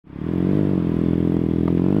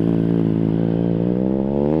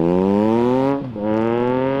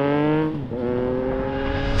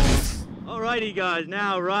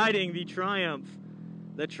now riding the Triumph,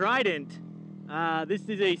 the Trident. This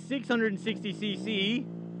is a 660cc,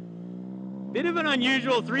 bit of an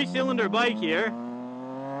unusual 3-cylinder bike here.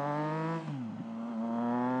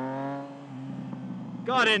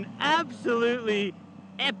 Got an absolutely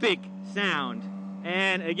epic sound,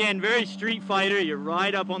 and again, very Street Fighter. You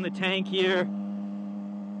ride up on the tank here.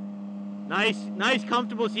 Nice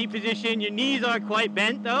comfortable seat position. Your knees are quite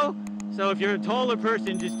bent though, so if you're a taller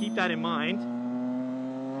person, just keep that in mind.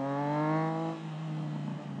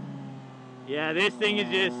 Yeah, this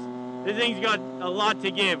thing's got a lot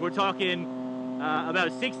to give. We're talking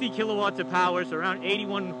about 60 kilowatts of power, so around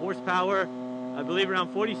 81 horsepower, I believe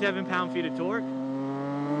around 47 pound-feet of torque.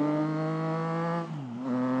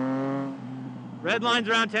 Red line's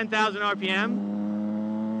around 10,000 RPM.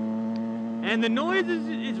 And the noise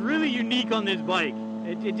is really unique on this bike.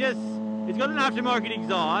 It's got an aftermarket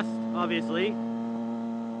exhaust, obviously.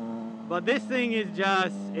 But this thing is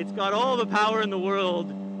it's got all the power in the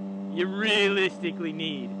world you realistically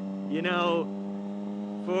need. You know,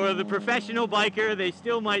 for the professional biker, they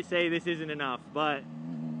still might say this isn't enough. But,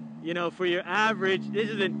 you know, for your average, this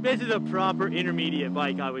is a proper intermediate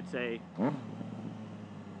bike, I would say.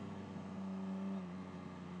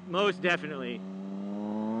 Most definitely.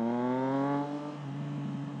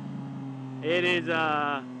 It is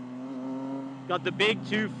got the big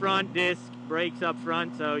 2 front disc brakes up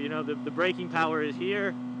front, so you know the braking power is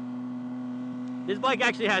here. This bike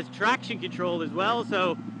actually has traction control as well,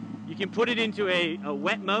 so you can put it into a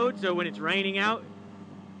wet mode, so when it's raining out,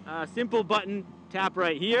 simple button tap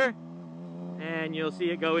right here, and you'll see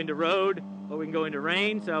it go into road, or we can go into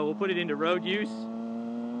rain, so we'll put it into road use.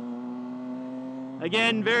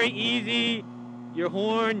 Again, very easy. Your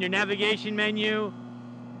horn, your navigation menu,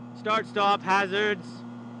 start, stop, hazards.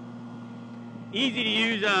 Easy to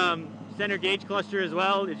use center gauge cluster as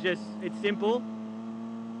well. It's simple.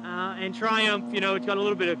 And Triumph, you know, it's got a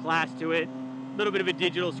little bit of class to it. A little bit of a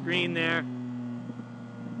digital screen there.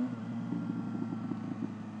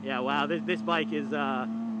 Yeah, wow, this bike is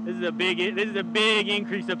this is a big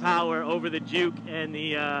increase of power over the Juke and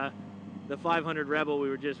the 500 Rebel we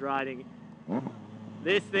were just riding.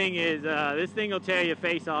 This thing will tear your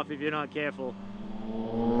face off if you're not careful.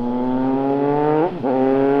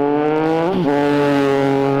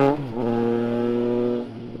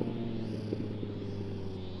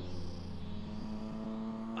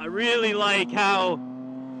 I really like how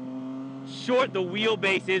short the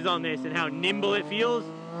wheelbase is on this and how nimble it feels.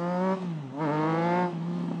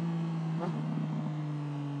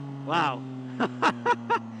 Wow.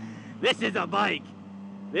 This is a bike.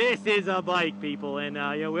 This is a bike, people, and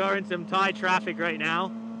you know, we are in some Thai traffic right now.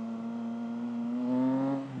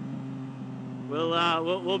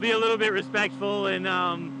 We'll be a little bit respectful and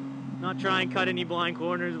not try and cut any blind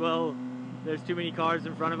corners. Well, there's too many cars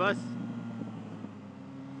in front of us.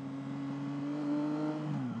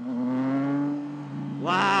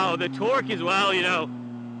 Wow, the torque as well. You know,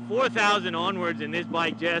 4,000 onwards, and this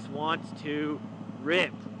bike just wants to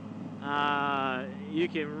rip. You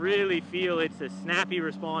can really feel it's a snappy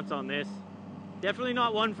response on this. Definitely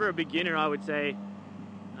not one for a beginner, I would say.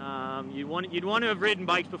 You'd want to have ridden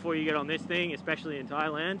bikes before you get on this thing, especially in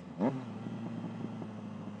Thailand.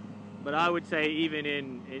 But I would say even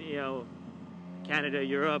in you know, Canada,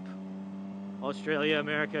 Europe, Australia,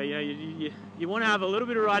 America, you know, you want to have a little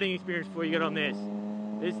bit of riding experience before you get on this.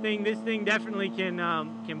 This thing definitely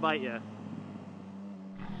can bite you.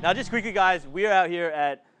 Now, just quickly, guys, we are out here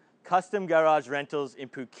at Custom Garage Rentals in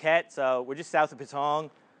Phuket, so we're just south of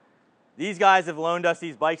Patong. These guys have loaned us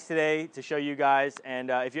these bikes today to show you guys,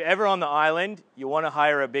 and if you're ever on the island, you want to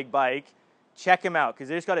hire a big bike, check them out, because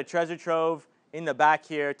they just got a treasure trove in the back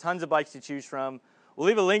here, tons of bikes to choose from. We'll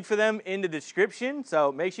leave a link for them in the description,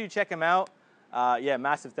 so make sure you check them out. Yeah,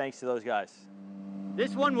 massive thanks to those guys.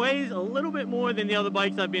 This one weighs a little bit more than the other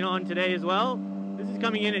bikes I've been on today as well. This is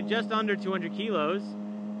coming in at just under 200 kilos.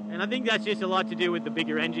 And I think that's just a lot to do with the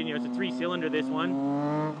bigger engine. You know, it's a 3-cylinder, this one.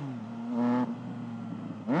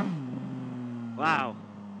 Wow.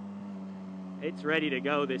 It's ready to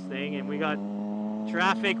go, this thing. And we got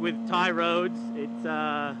traffic with Thai roads. It's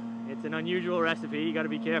an unusual recipe. You got to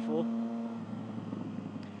be careful.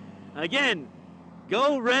 Again,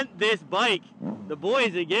 go rent this bike. The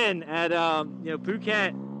boys, again, at you know,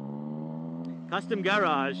 Phuket Custom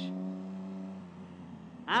Garage.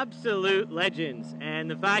 Absolute legends, and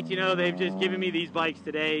the fact, you know, they've just given me these bikes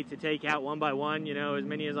today to take out one by one, you know, as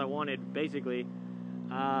many as I wanted, basically.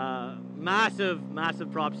 Massive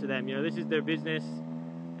props to them. You know, this is their business,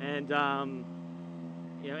 and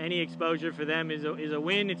you know, any exposure for them is a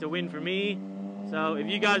win. It's a win for me. So if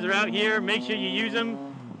you guys are out here, make sure you use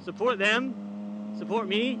them, support them, support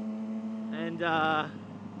me, and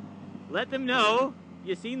let them know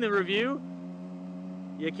you seen the review,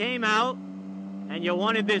 you came out, and you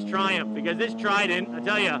wanted this Triumph, because this Trident, I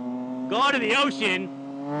tell you, God of the ocean,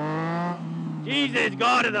 Jesus,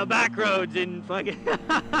 God of the back roads, and fucking...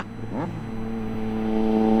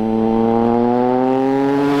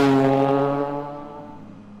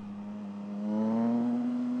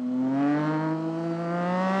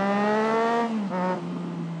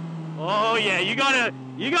 Oh yeah, you gotta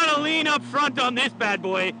lean up front on this bad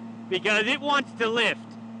boy, because it wants to lift.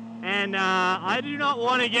 And I do not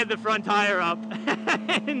want to get the front tire up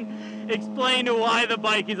and explain to why the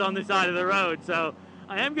bike is on the side of the road. So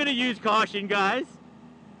I am going to use caution, guys.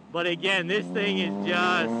 But again, this thing is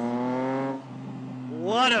just,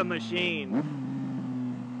 what a machine.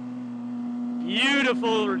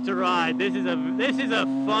 Beautiful to ride. This is a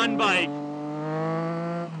fun bike.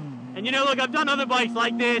 And you know, look, I've done other bikes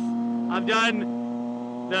like this. I've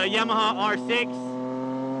done the Yamaha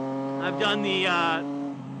R6. I've done the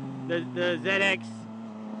ZX.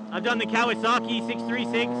 I've done the Kawasaki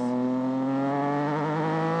 636.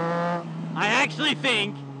 I actually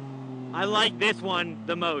think I like this one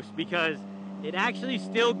the most because it actually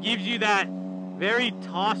still gives you that very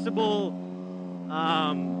tossable,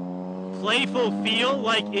 playful feel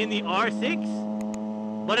like in the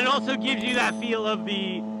R6, but it also gives you that feel of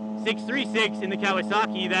the 636 in the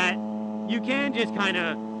Kawasaki that you can just kind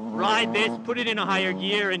of ride this, put it in a higher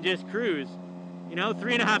gear and just cruise. You know,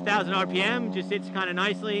 3,500 RPM, just sits kind of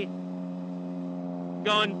nicely.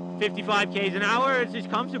 Going 55 Ks an hour, it's just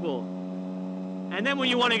comfortable. And then when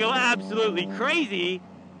you want to go absolutely crazy,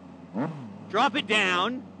 drop it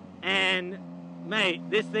down, and mate,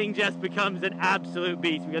 this thing just becomes an absolute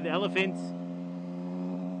beast. We got the elephants.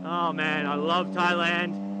 Oh man, I love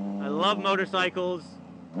Thailand. I love motorcycles.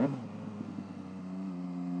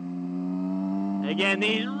 Again,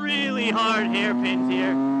 these really hard hairpins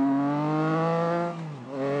here.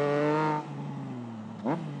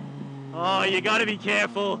 Oh, you gotta be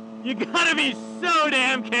careful. You gotta be so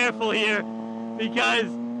damn careful here because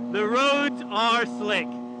the roads are slick.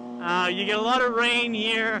 You get a lot of rain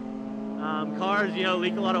here. Cars, you know,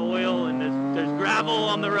 leak a lot of oil, and there's gravel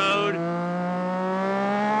on the road.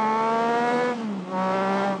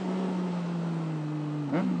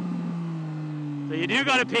 So you do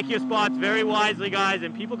gotta pick your spots very wisely, guys,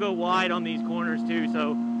 and people go wide on these corners too,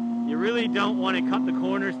 so you really don't want to cut the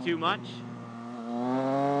corners too much.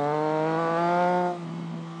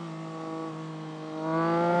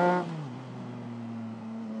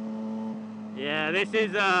 Yeah, this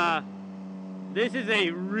is a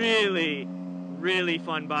really, really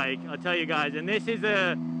fun bike, I'll tell you guys. And this is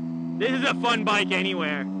a fun bike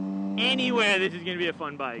anywhere. Anywhere, this is gonna be a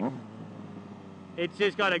fun bike. It's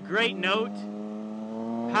just got a great note.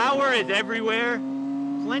 Power is everywhere,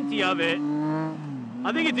 plenty of it.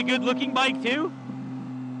 I think it's a good looking bike too.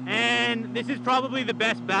 And this is probably the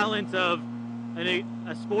best balance of a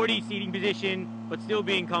sporty seating position, but still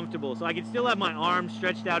being comfortable. So I can still have my arms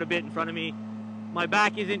stretched out a bit in front of me. My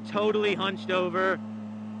back isn't totally hunched over.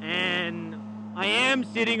 And I am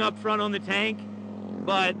sitting up front on the tank,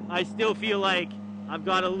 but I still feel like I've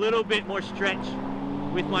got a little bit more stretch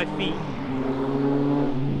with my feet.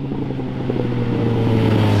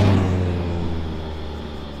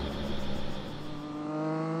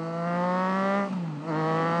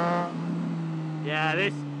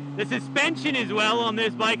 Yeah, the suspension as well on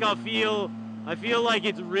this bike, I feel like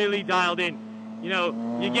it's really dialed in. You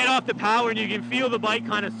know, you get off the power and you can feel the bike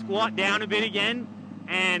kind of squat down a bit again,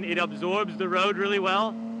 and it absorbs the road really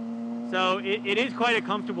well. So it is quite a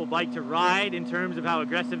comfortable bike to ride in terms of how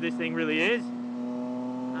aggressive this thing really is.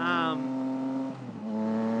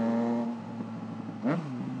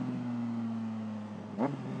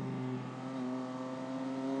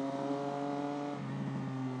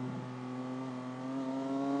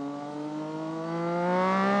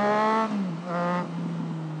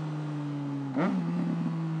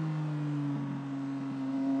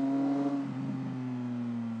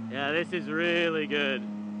 Yeah, this is really good.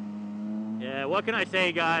 Yeah, what can I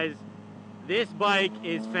say, guys? This bike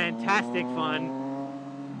is fantastic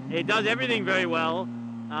fun. It does everything very well.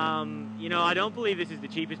 You know, I don't believe this is the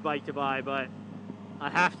cheapest bike to buy, but I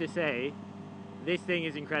have to say, this thing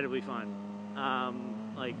is incredibly fun.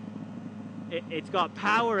 Like, it's got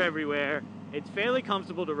power everywhere. It's fairly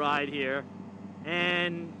comfortable to ride here,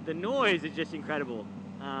 and the noise is just incredible.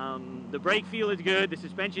 The brake feel is good. The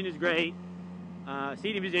suspension is great.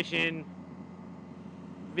 Seating position,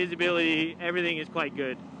 visibility, everything is quite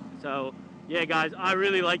good. So yeah, guys, I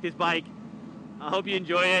really like this bike. I hope you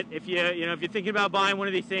enjoy it. If you're thinking about buying one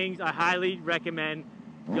of these things, I highly recommend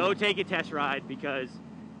go take a test ride, because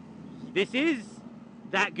this is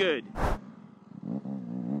that good.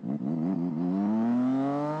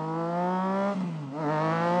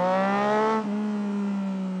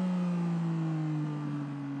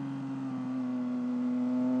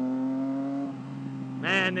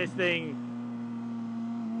 Man, this thing.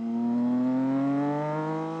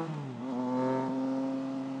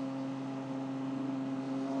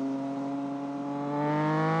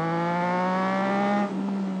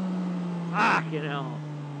 Fucking hell.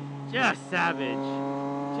 Just savage.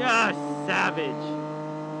 Just savage.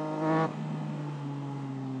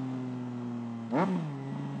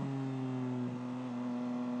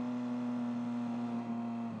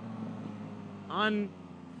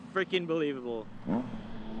 Unfreaking believable.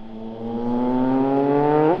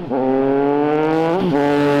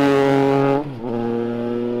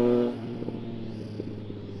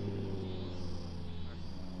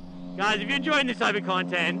 Guys, if you're enjoying this type of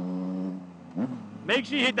content, make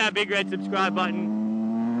sure you hit that big red subscribe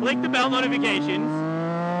button. Click the bell notifications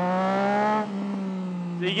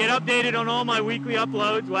so you get updated on all my weekly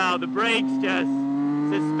uploads. Wow, the brakes, just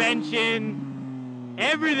suspension,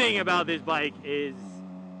 everything about this bike is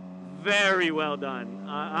very well done.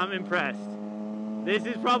 I'm impressed. This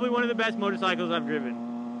is probably one of the best motorcycles I've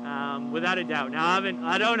driven, without a doubt. Now,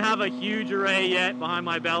 I don't have a huge array yet behind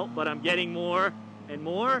my belt, but I'm getting more and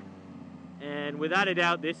more. And without a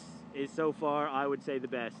doubt, this is so far, I would say, the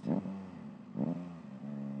best.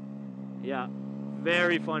 Yeah,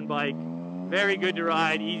 very fun bike. Very good to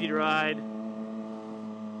ride, easy to ride.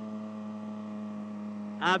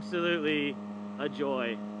 Absolutely a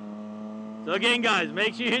joy. So again, guys,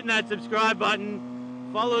 make sure you're hitting that subscribe button.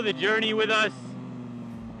 Follow the journey with us.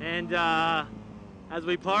 And as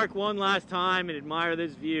we park one last time and admire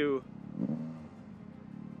this view,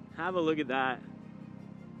 have a look at that.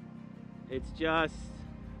 It's just,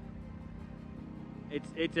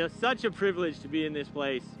 it's such a privilege to be in this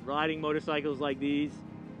place, riding motorcycles like these.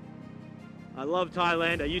 I love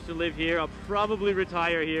Thailand. I used to live here. I'll probably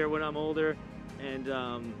retire here when I'm older. And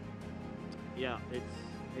yeah,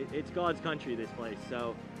 it's God's country, this place.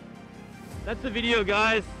 So that's the video,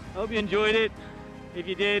 guys. I hope you enjoyed it. If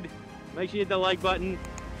you did, make sure you hit the like button.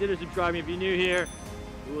 Consider subscribing if you're new here.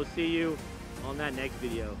 We will see you on that next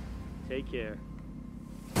video. Take care.